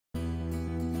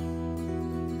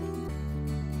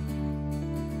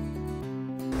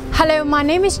Hello, my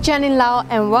name is Jenny Lau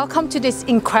and welcome to this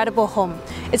incredible home.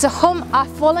 It's a home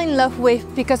I've fallen in love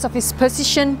with because of its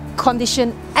position,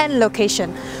 condition and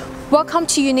location. Welcome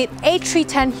to Unit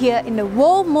A310 here in the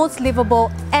world's most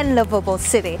livable and lovable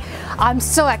city. I'm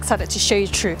so excited to show you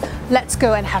through. Let's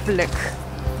go and have a look.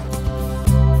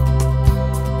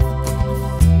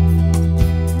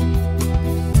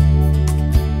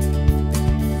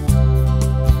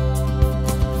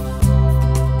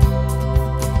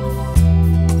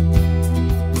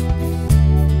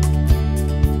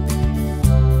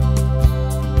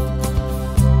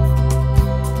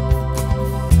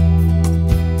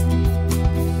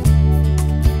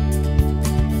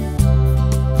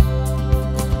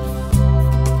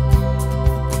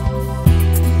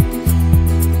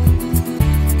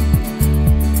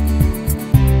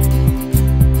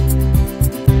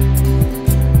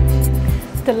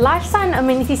 The lifestyle and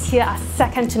amenities here are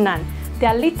second to none. They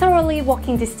are literally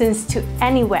walking distance to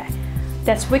anywhere.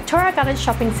 There's Victoria Garden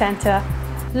Shopping Centre,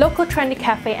 local trendy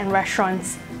cafe and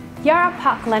restaurants, Yarra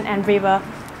Parkland and River,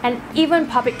 and even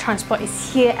public transport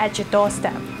is here at your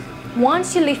doorstep.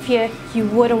 Once you live here, you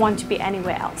wouldn't want to be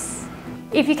anywhere else.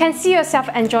 If you can see yourself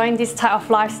enjoying this type of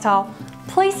lifestyle,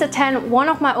 please attend one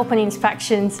of my open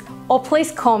inspections or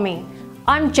please call me.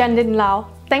 I'm Jenny Lau.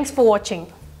 Thanks for watching.